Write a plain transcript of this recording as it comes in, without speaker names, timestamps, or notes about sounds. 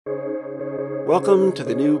Welcome to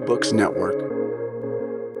the New Books Network.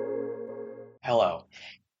 Hello,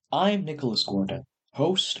 I'm Nicholas Gordon,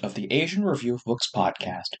 host of the Asian Review of Books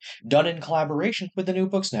podcast, done in collaboration with the New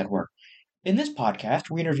Books Network. In this podcast,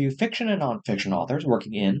 we interview fiction and nonfiction authors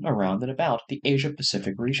working in, around, and about the Asia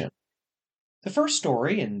Pacific region. The first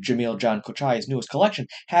story in Jamil Jan Kochai's newest collection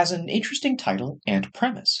has an interesting title and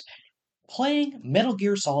premise. Playing Metal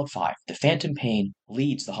Gear Solid 5, The Phantom Pain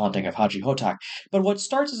leads the haunting of Haji Hotak, but what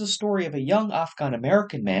starts as a story of a young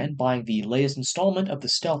Afghan-American man buying the latest installment of the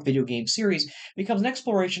stealth video game series becomes an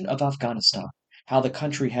exploration of Afghanistan, how the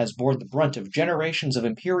country has borne the brunt of generations of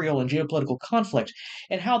imperial and geopolitical conflict,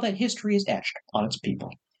 and how that history is etched on its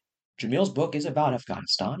people. Jamil's book is about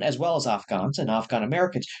Afghanistan, as well as Afghans and Afghan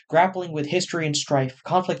Americans grappling with history and strife,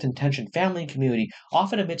 conflict and tension, family and community,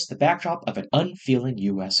 often amidst the backdrop of an unfeeling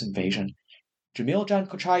U.S. invasion. Jamil Jan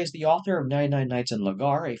Kochai is the author of 99 Nights in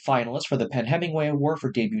Logar, a finalist for the PEN Hemingway Award for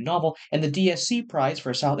Debut Novel and the DSC Prize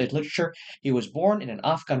for South Asian Literature. He was born in an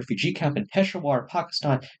Afghan refugee camp in Peshawar,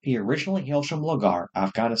 Pakistan. He originally hails from Logar,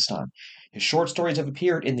 Afghanistan. His short stories have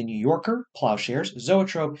appeared in The New Yorker, Plowshares,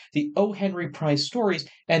 Zoetrope, the O. Henry Prize Stories,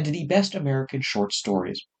 and the Best American Short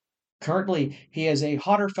Stories. Currently, he is a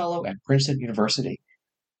Hodder Fellow at Princeton University.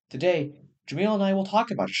 Today, Jamil and I will talk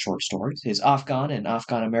about his short stories, his Afghan and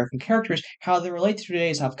Afghan American characters, how they relate to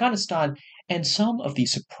today's Afghanistan, and some of the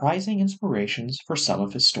surprising inspirations for some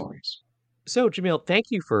of his stories. So, Jamil, thank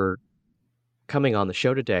you for coming on the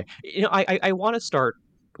show today. I want to start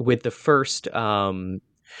with the first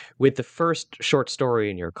short story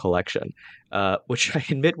in your collection, which I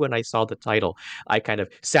admit when I saw the title, I kind of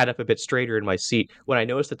sat up a bit straighter in my seat when I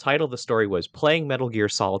noticed the title of the story was Playing Metal Gear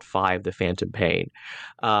Solid 5, The Phantom Pain.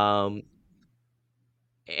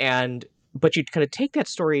 But you kind of take that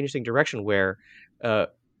story in an interesting direction where the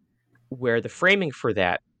framing for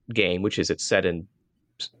that game, which is it's set in,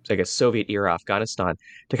 I guess, Soviet era Afghanistan,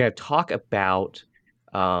 to kind of talk about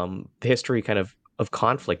the history kind of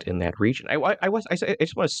conflict in that region. I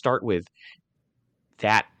just want to start with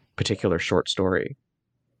that particular short story.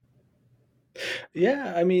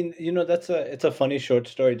 Yeah, I mean, it's a funny short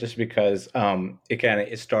story just because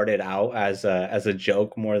it started out as a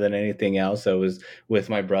joke more than anything else. I was with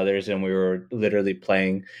my brothers and we were literally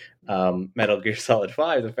playing Metal Gear Solid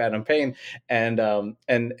 5, The Phantom Pain, and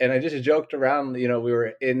I just joked around. We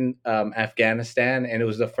were in Afghanistan, and it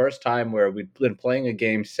was the first time where we'd been playing a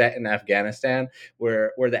game set in Afghanistan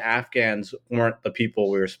where the Afghans weren't the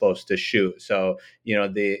people we were supposed to shoot. So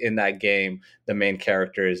in that game, the main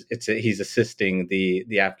character he's assisting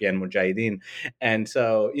the Afghan Mujahideen, and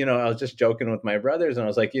so I was just joking with my brothers, and I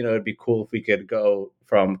was like, it'd be cool if we could go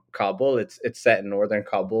from Kabul. It's set in northern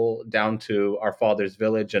Kabul down to our father's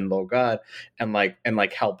village in Logad and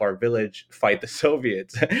help our village fight the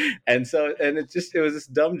Soviets. and it was this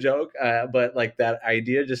dumb joke, but like that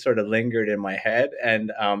idea just sort of lingered in my head,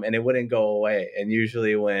 and it wouldn't go away. And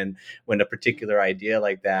usually when a particular idea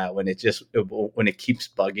like that, when it keeps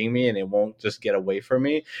bugging me and it won't just get away from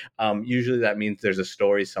me, usually that means there's a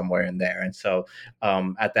story somewhere in there. And so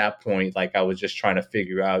at that point, like, I was just trying to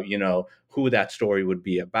figure out, who that story would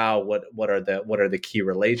be about, what are the key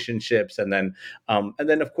relationships, and then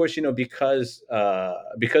of course, because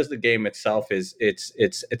the game itself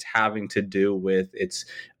it's having to do with it's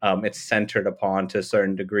centered upon, to a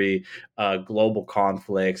certain degree, global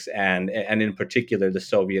conflicts, and in particular the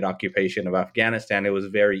Soviet occupation of Afghanistan. It was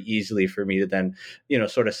very easily for me to then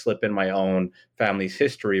sort of slip in my own family's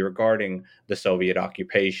history regarding the Soviet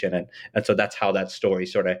occupation, and so that's how that story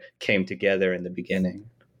sort of came together in the beginning.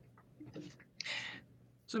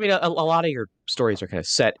 So, I mean, a lot of your stories are kind of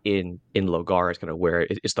set in Logar. It's kind of where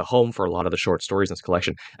it's the home for a lot of the short stories in this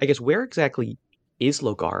collection. I guess, where exactly is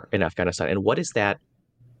Logar in Afghanistan, and what is that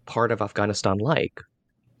part of Afghanistan like?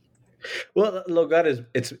 Well, Logar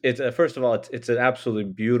it's first of all, it's an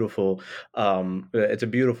absolutely beautiful, it's a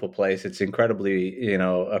beautiful place. It's incredibly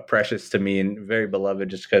precious to me and very beloved,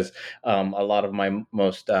 just because a lot of my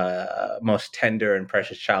most tender and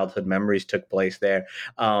precious childhood memories took place there.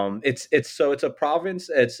 It's a province.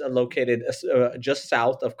 It's located just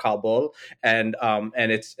south of Kabul, and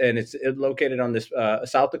it's located on this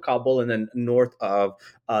south of Kabul and then north of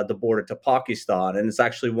the border to Pakistan. And it's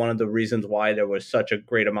actually one of the reasons why there was such a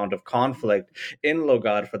great amount of conflict in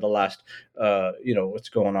Logad for the last, what's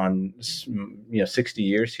going on, 60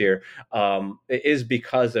 years here, is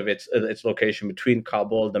because of its location between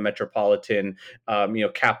Kabul, the metropolitan,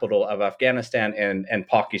 capital of Afghanistan, and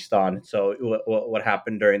Pakistan. So what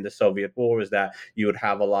happened during the Soviet war was that you would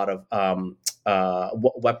have a lot of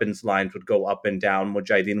weapons lines would go up and down.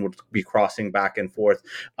 Mujahideen would be crossing back and forth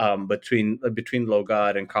between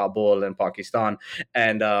Logad and Kabul and Pakistan,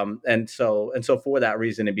 and so for that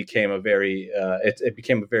reason, it became it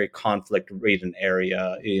became a very conflict-ridden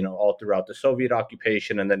area, all throughout the Soviet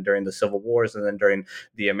occupation, and then during the civil wars, and then during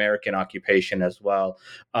the American occupation as well.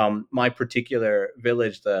 My particular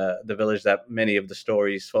village, the village that many of the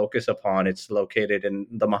stories focus upon, it's located in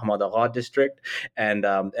the Mahmud Agha district, and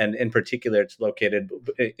in particular, it's located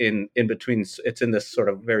in between. It's in this sort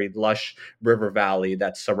of very lush river valley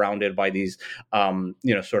that's surrounded by these,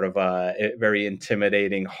 sort of very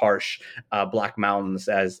intimidating, harsh black mountains,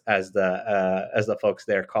 as the folks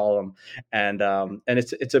there call them, and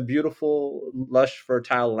it's a beautiful, lush,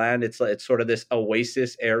 fertile land. It's sort of this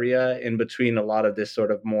oasis area in between a lot of this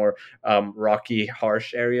sort of more rocky,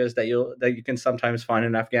 harsh areas that you can sometimes find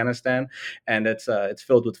in Afghanistan, and it's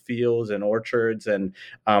filled with fields and orchards, and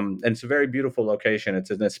it's a very beautiful location. It's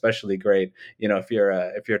especially great, if you're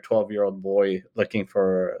a 12-year-old boy looking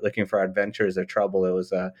for adventures or trouble. It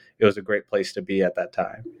was a great place to be at that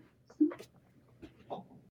time.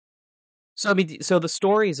 So I mean, so the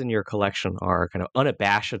stories in your collection are kind of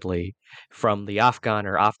unabashedly from the Afghan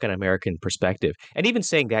or Afghan American perspective, and even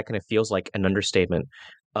saying that kind of feels like an understatement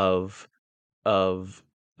of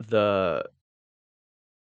the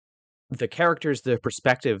characters, the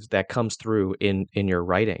perspective that comes through in your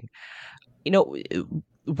writing.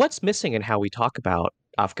 What's missing in how we talk about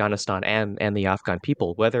Afghanistan and the Afghan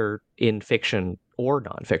people, whether in fiction or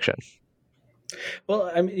nonfiction? Well,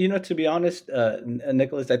 I mean, to be honest,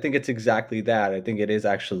 Nicholas, I think it's exactly that. I think it is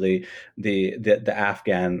actually the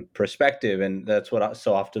Afghan perspective, and that's what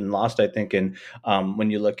so often lost, I think, in when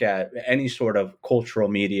you look at any sort of cultural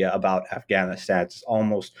media about Afghanistan. It's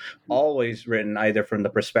almost always written either from the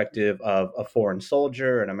perspective of a foreign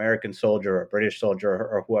soldier, an American soldier, or a British soldier,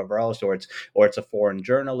 or whoever else, or it's a foreign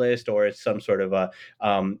journalist, or it's some sort of a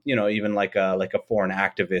even like a foreign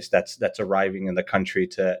activist that's arriving in the country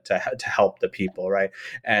to help the people, right?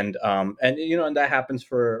 And that happens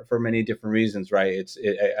for many different reasons, right?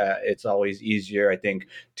 It's always easier, I think,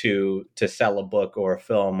 to sell a book or a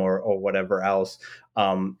film or whatever else,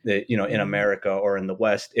 in America or in the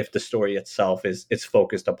West, if the story itself is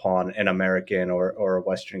focused upon an American or a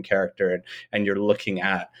Western character, and you're looking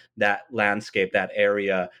at that landscape, that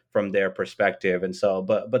area from their perspective. And so,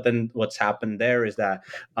 but then what's happened there is that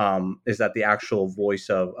the actual voice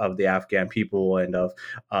of the Afghan people and of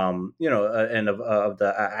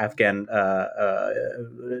the Afghan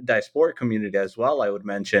diasporic community as well, I would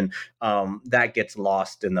mention, that gets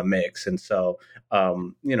lost in the mix. And so,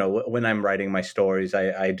 when I'm writing my stories,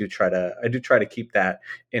 I do try to keep that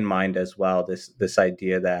in mind as well. This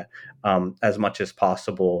idea that as much as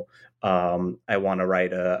possible, I want to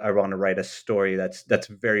write a story that's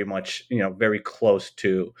very much, very close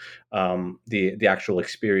to the actual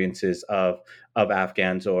experiences of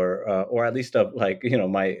Afghans, or at least of, like,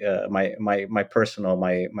 my personal,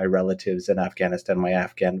 my relatives in Afghanistan, my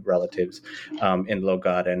Afghan relatives in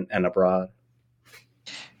Logad and abroad.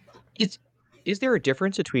 Is there a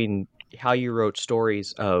difference between how you wrote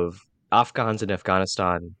stories of Afghans in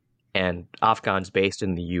Afghanistan and Afghans based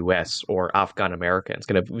in the U.S. or Afghan Americans?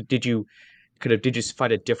 Did you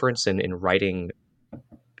find a difference in writing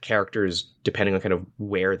characters depending on kind of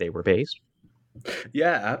where they were based?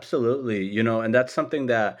 Yeah, absolutely. And that's something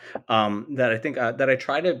that I think that I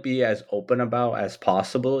try to be as open about as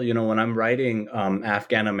possible. When I'm writing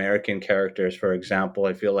Afghan American characters, for example,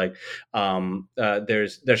 I feel like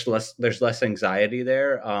there's less anxiety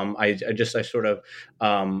there. I sort of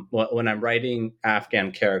when I'm writing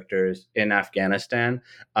Afghan characters in Afghanistan,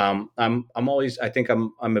 I'm always, I think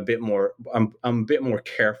I'm a bit more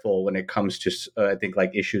careful when it comes to I think,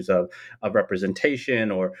 like, issues of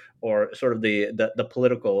representation or sort of the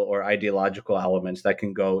political or ideological elements that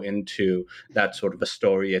can go into that sort of a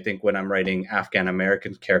story. I think when I'm writing Afghan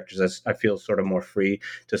American characters, I feel sort of more free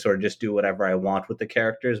to sort of just do whatever I want with the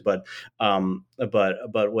characters. But with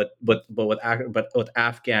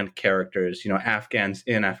Afghan characters, Afghans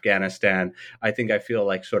in Afghanistan, I think I feel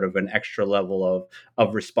like sort of an extra level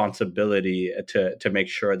of responsibility to make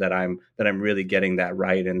sure that I'm really getting that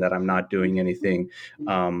right, and that I'm not doing anything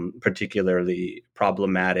particularly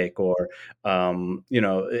problematic, or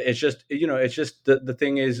it's just the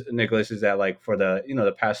thing is, Nicholas, is that, like, for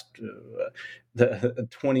the past the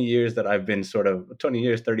 20 years that I've been 30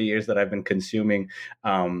 years that I've been consuming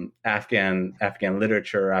Afghan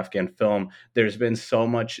literature, Afghan film, there's been so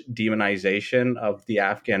much demonization of the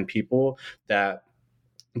Afghan people that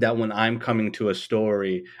that when I'm coming to a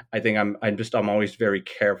story, I think I'm always very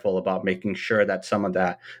careful about making sure that some of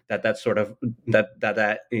that sort of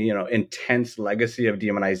that intense legacy of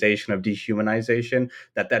demonization, of dehumanization,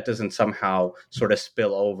 that doesn't somehow sort of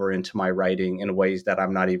spill over into my writing in ways that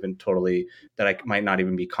I'm not even totally, that I might not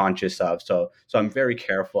even be conscious of. So I'm very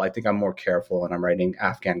careful. I think I'm more careful when I'm writing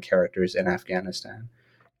Afghan characters in Afghanistan,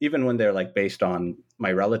 even when they're like based on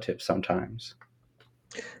my relatives sometimes.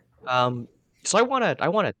 So I want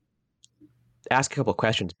to ask a couple of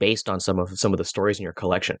questions based on some of the stories in your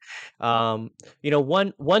collection. One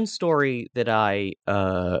story that I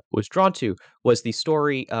was drawn to was the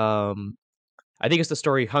story. I think it's the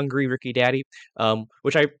story "Hungry Ricky Daddy,"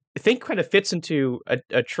 which I think kind of fits into a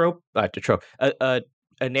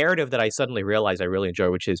narrative that I suddenly realized I really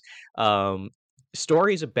enjoy, which is um,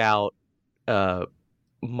 stories about uh,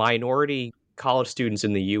 minority college students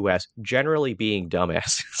in the U.S. generally being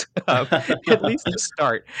dumbasses, at least to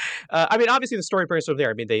start. I mean, obviously the story premise over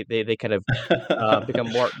there. I mean, they kind of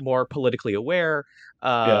become more politically aware.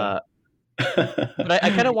 Yeah. But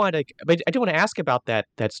I kind of want to, but I do want to ask about that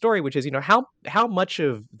story, which is how much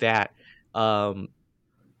of that. Um,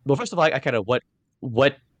 well, first of all, I kind of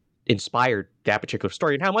what inspired that particular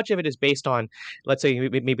story, and how much of it is based on, let's say,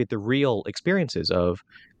 maybe the real experiences of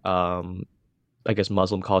um, I guess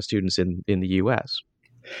Muslim college students in the U.S.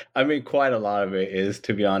 I mean, quite a lot of it is,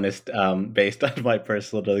 to be honest, based on my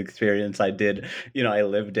personal experience. I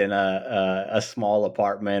lived in a small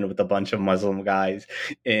apartment with a bunch of Muslim guys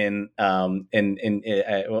while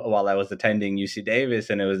I was attending UC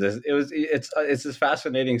Davis, and it's this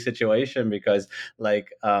fascinating situation because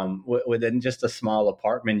within just a small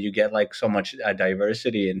apartment, you get like so much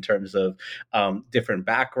diversity in terms of different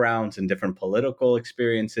backgrounds and different political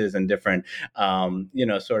experiences and different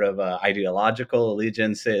sort of ideological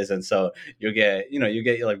allegiances. And so you get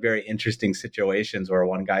like very interesting situations where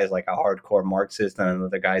one guy is like a hardcore Marxist and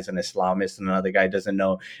another guy's an Islamist and another guy doesn't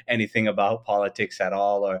know anything about politics at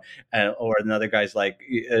all, or another guy's like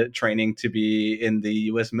training to be in the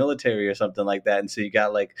US military or something like that. And so you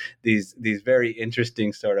got like these very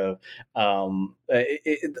interesting sort of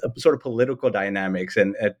sort of political dynamics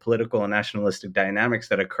and political and nationalistic dynamics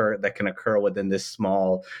that can occur within this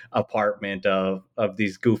small apartment of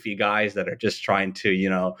these goofy guys that are just trying to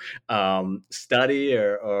study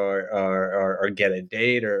or get a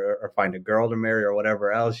date or find a girl to marry or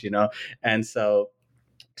whatever else. And so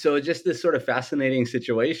it's just this sort of fascinating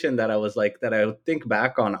situation that I think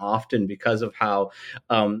back on often because of how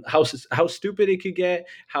stupid it could get,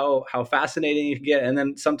 how fascinating it could get, and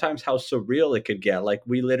then sometimes how surreal it could get. Like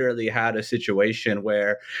we literally had a situation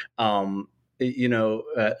where the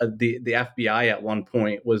FBI at one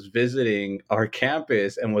point was visiting our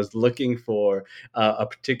campus and was looking for a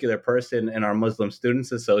particular person in our Muslim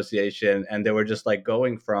Students Association, and they were just like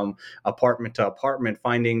going from apartment to apartment,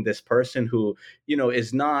 finding this person who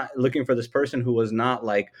is not looking for this person who was not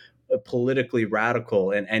like politically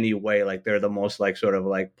radical in any way. Like they're the most like sort of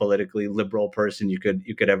like politically liberal person you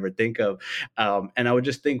could ever think of. And I would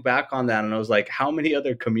just think back on that, and I was like, how many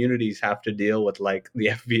other communities have to deal with like the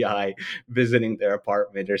FBI visiting their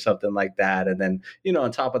apartment or something like that? And then on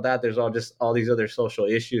top of that, there's all these other social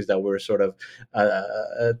issues that we're sort of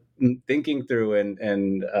thinking through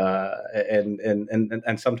and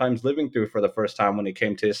sometimes living through for the first time when it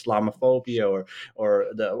came to Islamophobia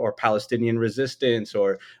or Palestinian resistance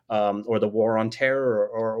or the war on terror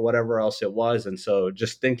or whatever else it was. And so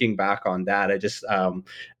just thinking back on that, I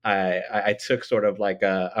took sort of like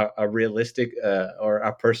a realistic or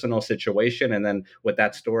a personal situation, and then with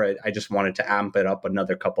that story, I just wanted to amp it up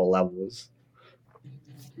another couple levels.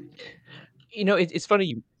 It's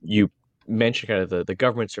funny you mentioned kind of the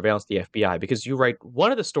government surveillance, the FBI, because you write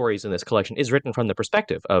one of the stories in this collection is written from the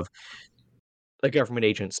perspective of a government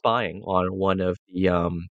agent spying on one of the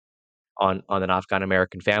on an Afghan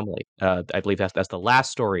American family. I believe that's the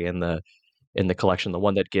last story in the collection, the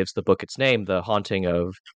one that gives the book its name, the haunting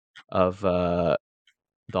of Haji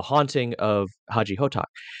Hotak.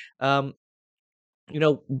 You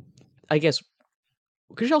know, I guess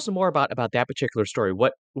could you tell us some more about that particular story?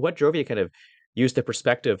 What drove you to kind of use the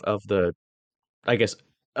perspective of I guess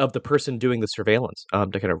of the person doing the surveillance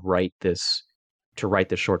to kind of write this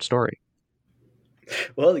short story?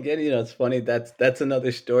 Well, again, it's funny. That's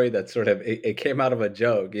another story that sort of it came out of a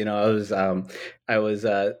joke. I was like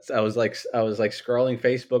scrolling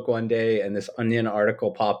Facebook one day, and this Onion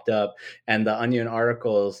article popped up, and the Onion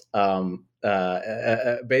articles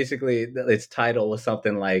basically its title was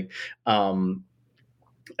something like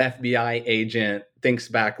FBI agent thinks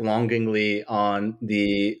back longingly on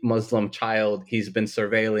the Muslim child he's been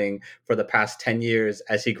surveilling for the past 10 years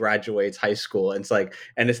as he graduates high school. And it's like,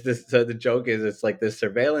 and it's this, so the joke is it's like this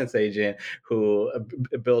surveillance agent who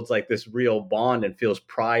builds like this real bond and feels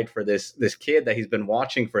pride for this kid that he's been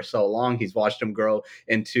watching for so long. He's watched him grow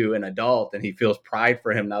into an adult, and he feels pride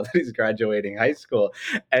for him now that he's graduating high school.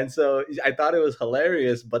 And so I thought it was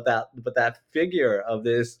hilarious, but that figure of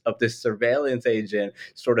this surveillance agent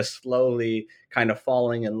sort of slowly kind of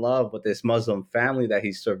falling in love with this Muslim family that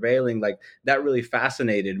he's surveilling, like that really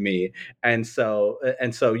fascinated me. And so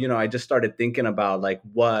I just started thinking about like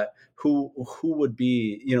who would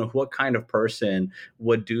be, what kind of person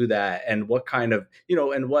would do that, and what kind of,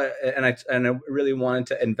 and I really wanted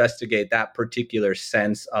to investigate that particular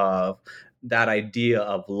sense of that idea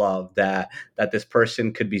of love, that this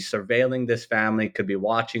person could be surveilling this family, could be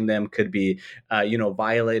watching them, could be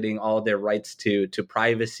violating all their rights to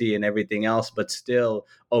privacy and everything else, but still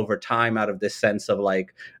over time, out of this sense of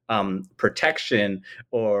like protection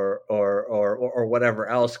or whatever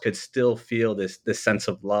else, could still feel this sense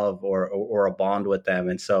of love or a bond with them.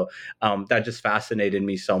 And so that just fascinated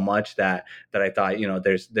me so much that I thought,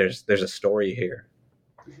 there's a story here.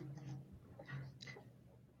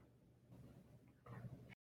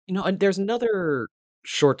 And there's another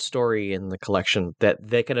short story in the collection that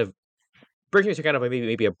they kind of brings me to kind of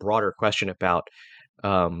maybe a broader question about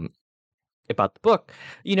the book.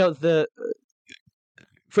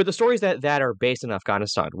 For the stories that are based in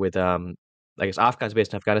Afghanistan, with I guess Afghans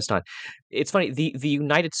based in Afghanistan, it's funny. The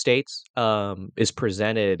United States is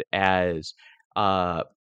presented as it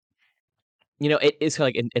is kind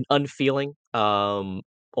of like an unfeeling,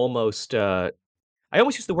 almost. I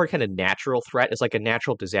almost use the word kind of natural threat as like a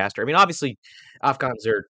natural disaster. I mean, obviously, Afghans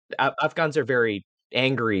are very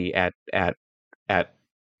angry at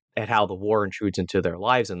how the war intrudes into their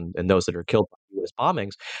lives and those that are killed by U.S.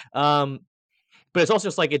 bombings. But it's also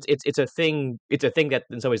just like it's a thing that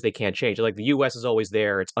in some ways they can't change. Like the U.S. is always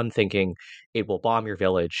there. It's unthinking. It will bomb your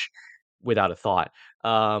village without a thought.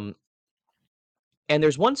 And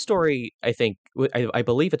there's one story, I think, I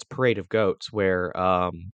believe it's Parade of Goats, where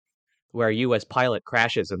a U.S. pilot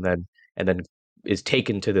crashes and then is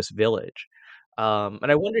taken to this village. And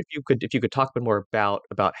I wonder if you could talk a bit more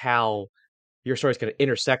about how your stories kind of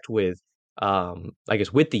intersect with, I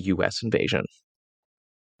guess, with the U.S. invasion.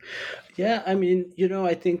 Yeah, I mean,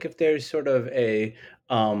 I think if there's sort of a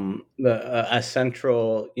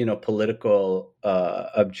central, political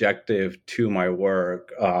objective to my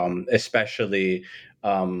work, especially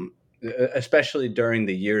during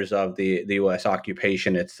the years of the U.S.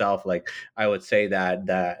 occupation itself, like I would say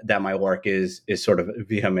that my work is sort of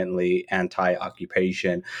vehemently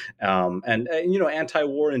anti-occupation, and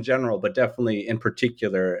anti-war in general, but definitely in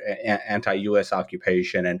particular anti-U.S.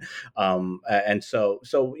 occupation, and so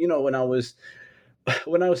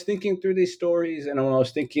when I was thinking through these stories and when I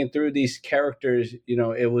was thinking through these characters,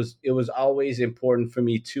 it was always important for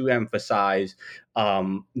me to emphasize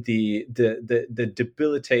the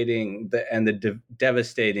debilitating and the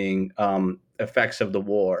devastating effects of the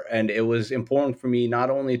war. And it was important for me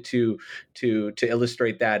not only to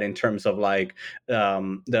illustrate that in terms of like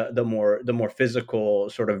the more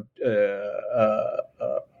physical sort of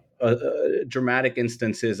dramatic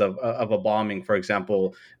instances of a bombing, for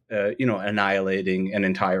example, annihilating an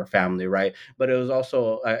entire family, right? But it was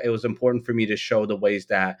also it was important for me to show the ways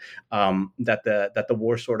that the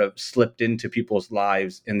war sort of slipped into people's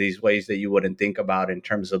lives in these ways that you wouldn't think about, in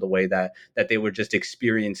terms of the way that they were just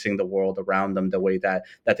experiencing the world around them, the way that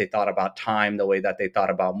they thought about time, the way that they thought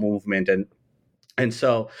about movement, and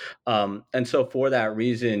so for that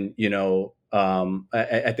reason,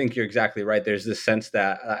 I think you're exactly right. There's this sense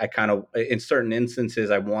that I kind of, in certain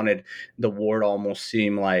instances, I wanted the war to almost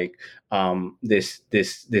seem like this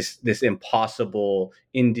impossible,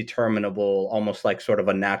 indeterminable, almost like sort of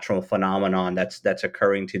a natural phenomenon that's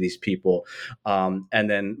occurring to these people.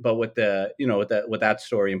 But with with that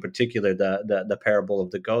story in particular, the parable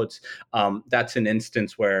of the goats, that's an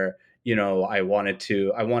instance where I wanted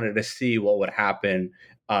to see what would happen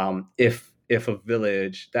if a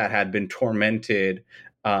village that had been tormented,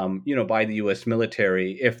 by the U.S.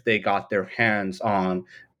 military, if they got their hands on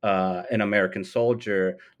an American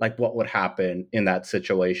soldier, like what would happen in that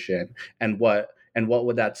situation, and what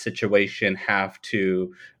would that situation have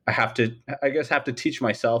to teach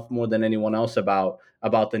myself more than anyone else about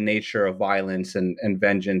about the nature of violence and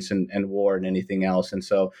vengeance and war and anything else. And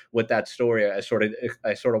so with that story, I sort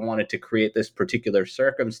of wanted to create this particular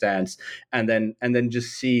circumstance, and then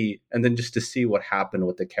just to see what happened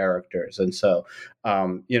with the characters. And so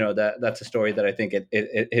that's a story that I think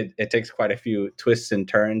it takes quite a few twists and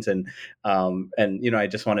turns, and I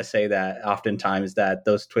just want to say that oftentimes that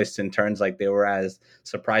those twists and turns, like, they were as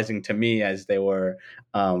surprising to me as they were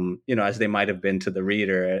as they might have been to the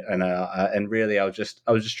reader. And really I was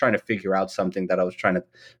just trying to figure out something that I was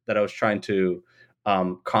trying to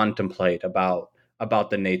contemplate about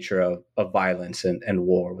the nature of violence and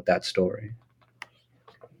war with that story.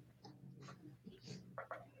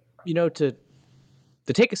 To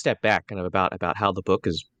take a step back, kind of about how the book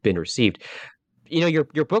has been received.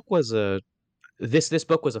 Your book was this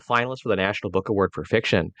book was a finalist for the National Book Award for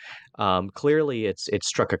Fiction. Clearly, it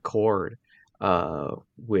struck a chord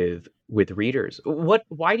with readers.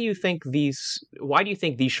 Why do you think these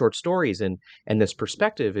short stories and this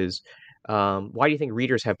perspective is? Why do you think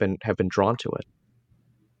readers have been drawn to it?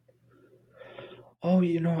 Oh,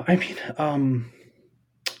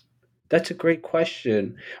 that's a great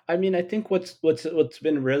question. I mean, I think what's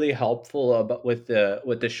been really helpful about with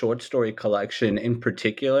the short story collection in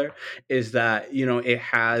particular is that it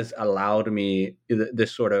has allowed me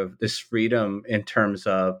this freedom in terms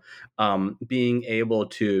of being able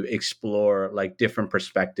to explore like different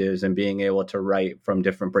perspectives and being able to write from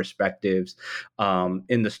different perspectives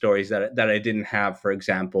in the stories that I didn't have, for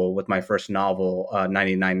example, with my first novel,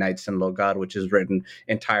 99 Nights in Logad, which is written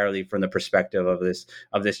entirely from the perspective of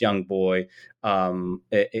this young boy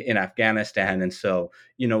in Afghanistan. And so,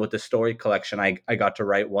 with the story collection, I got to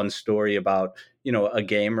write one story about, a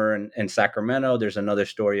gamer in Sacramento. There's another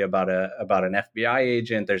story about an FBI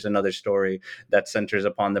agent. There's another story that centers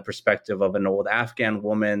upon the perspective of an old Afghan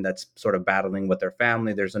woman that's sort of battling with her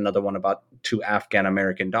family. There's another one about two Afghan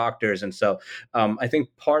American doctors. And so I think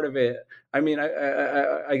part of it, I mean,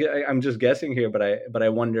 I'm just guessing here, but I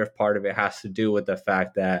wonder if part of it has to do with the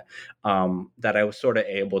fact that that I was sort of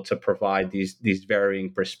able to provide these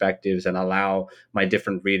varying perspectives and allow my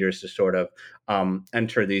different readers to sort of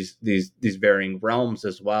enter these varying realms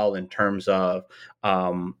as well, in terms of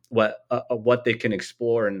what they can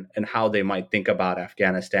explore and how they might think about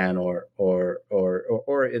Afghanistan or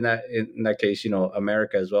in that case,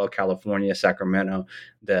 America as well, California, Sacramento,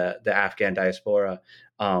 the Afghan diaspora.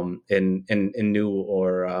 In new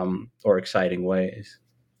or exciting ways.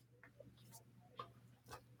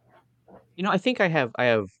 I think I have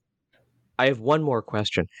one more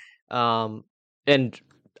question, and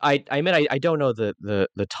I admit I don't know the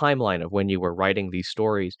timeline of when you were writing these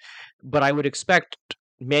stories, but I would expect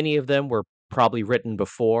many of them were probably written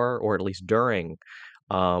before or at least during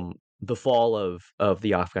the fall of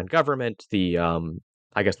the Afghan government,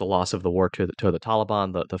 I guess the loss of the war to the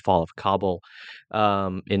Taliban, the fall of Kabul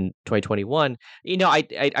in 2021.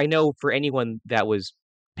 I know for anyone that was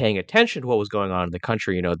paying attention to what was going on in the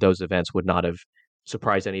country, those events would not have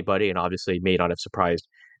surprised anybody, and obviously may not have surprised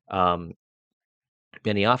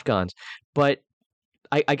many Afghans. But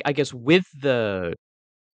I guess with that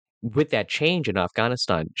change in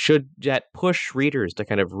Afghanistan, should that push readers to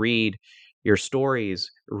kind of read your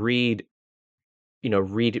stories, read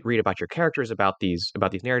about your characters, about these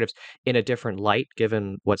narratives in a different light,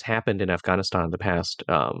 given what's happened in Afghanistan in the past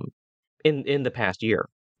in the past year?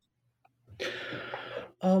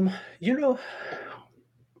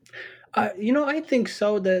 I think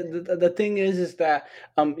so. The thing is that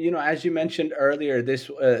as you mentioned earlier, this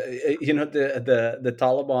the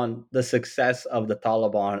Taliban, the success of the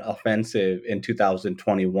Taliban offensive in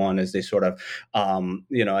 2021, as they sort of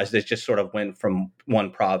as they just sort of went from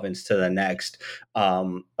one province to the next,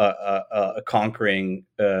 conquering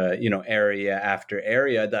area after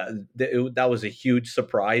area. That was a huge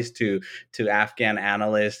surprise to Afghan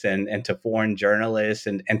analysts and to foreign journalists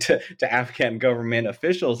and to Afghan government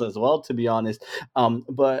officials as well, to be honest.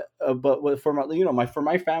 But for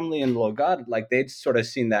my family in Logad, like, they'd sort of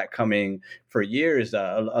seen that coming for years.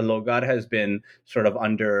 Logad has been sort of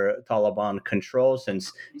under Taliban control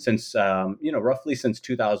since roughly since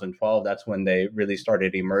 2012. That's when they really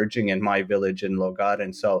started emerging in my village in Logad.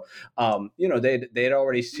 And so they'd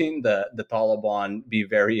already seen the Taliban be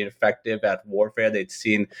very effective at warfare. They'd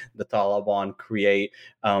seen the Taliban create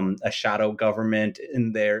a shadow government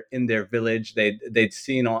in their village. They'd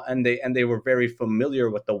seen all, and they were very familiar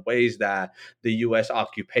with the ways that the U.S.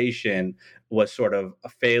 occupation was sort of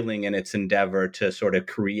failing in its endeavor to sort of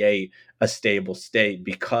create a stable state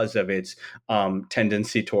because of its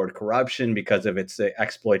tendency toward corruption, because of its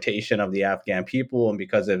exploitation of the Afghan people, and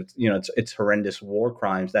because of its horrendous war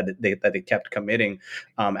crimes that it kept committing.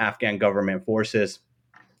 Afghan government forces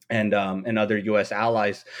and other U.S.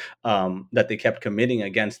 allies, that they kept committing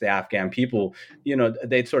against the Afghan people.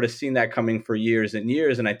 They'd sort of seen that coming for years and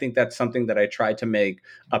years, and I think that's something that I tried to make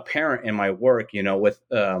apparent in my work. With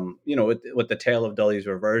the Tale of Dully's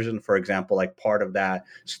Reversion, for example, like part of that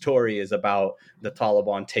story is about the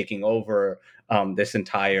Taliban taking over this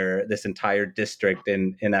entire district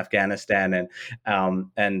in Afghanistan,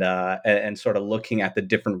 and sort of looking at the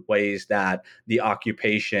different ways that the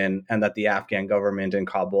occupation and that the Afghan government in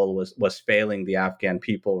Kabul was failing the Afghan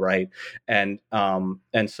people, right? And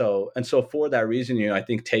so for that reason, I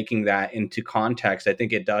think taking that into context, I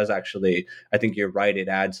think it does actually. I think you're right. It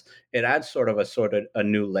adds sort of a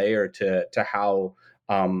new layer to how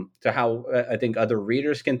I think other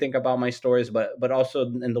readers can think about my stories, but also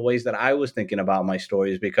in the ways that I was thinking about my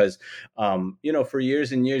stories, because for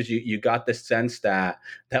years and years you got the sense that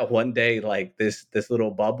one day, like this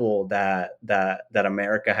little bubble that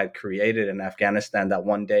America had created in Afghanistan, that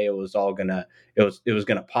one day it was gonna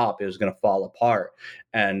pop, it was gonna fall apart,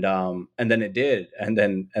 and then it did,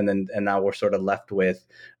 and now we're sort of left with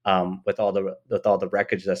all the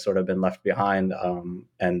wreckage that's sort of been left behind,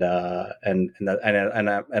 and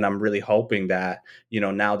I'm really hoping that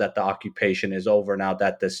now that the occupation is over, now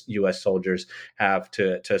that this U.S. soldiers have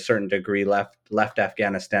to a certain degree left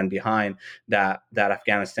Afghanistan behind, that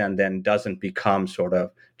Afghanistan then doesn't become sort of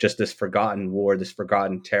just this forgotten war, this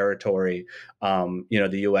forgotten territory. The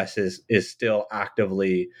U.S. is still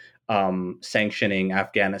actively sanctioning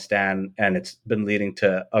Afghanistan, and it's been leading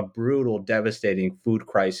to a brutal, devastating food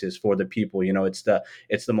crisis for the people. It's the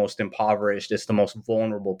most impoverished, it's the most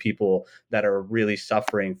vulnerable people that are really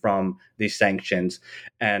suffering from these sanctions,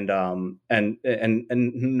 and no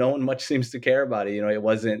one much seems to care about it. It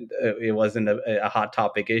wasn't a hot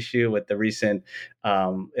topic issue with the recent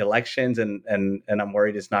elections, and I'm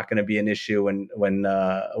worried it's not going to be an issue when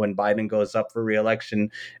Biden goes up for re-election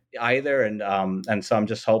either, and so I'm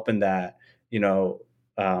just hoping that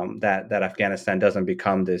that Afghanistan doesn't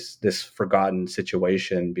become this forgotten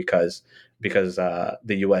situation because the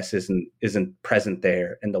U.S. isn't present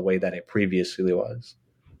there in the way that it previously was.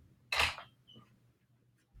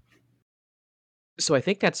 So I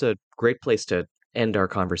think that's a great place to end our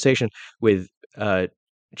conversation with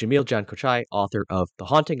Jamil Jan-Kochai, author of The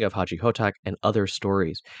Haunting of Haji Hotak and Other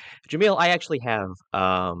Stories. Jamil, I actually have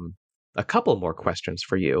a couple more questions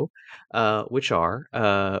for you, which are,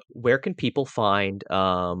 where can people find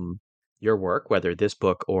your work, whether this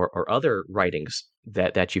book or other writings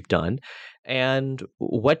that you've done, and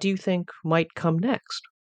what do you think might come next?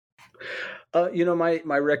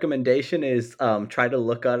 My recommendation is try to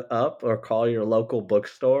look up or call your local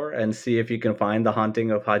bookstore and see if you can find The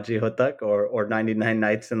Haunting of Haji Hotak or 99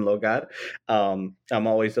 Nights in Logar. I'm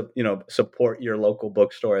always, support your local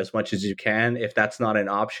bookstore as much as you can. If that's not an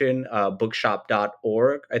option,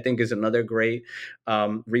 bookshop.org, I think, is another great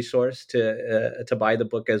resource to buy the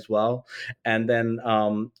book as well. And then,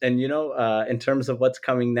 in terms of what's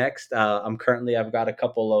coming next, I've got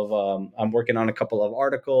I'm working on a couple of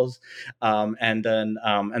articles. And then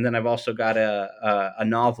I've also got a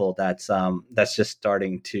novel that's just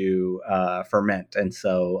starting to ferment, and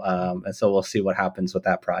so we'll see what happens with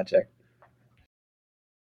that project.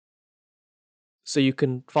 So you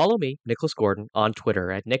can follow me, Nicholas Gordon, on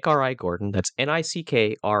Twitter at NickRIGordon. That's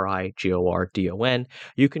NickRigordon.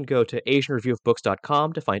 You can go to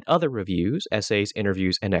AsianReviewOfBooks.com to find other reviews, essays,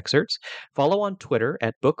 interviews, and excerpts. Follow on Twitter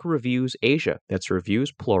at Book Reviews Asia. That's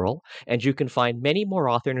reviews plural. And you can find many more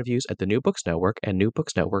author interviews at the New Books Network and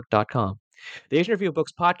newbooksnetwork.com. The Asian Review of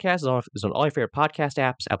Books podcast is on all your favorite podcast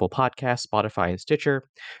apps, Apple Podcasts, Spotify, and Stitcher.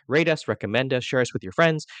 Rate us, recommend us, share us with your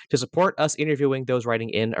friends to support us interviewing those writing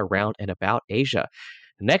in, around, and about Asia.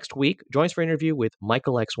 Next week, join us for an interview with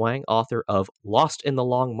Michael X. Wang, author of Lost in the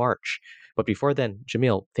Long March. But before then,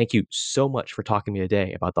 Jamil, thank you so much for talking to me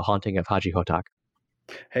today about The Haunting of Haji Hotak.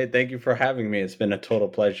 Hey, thank you for having me. It's been a total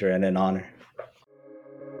pleasure and an honor.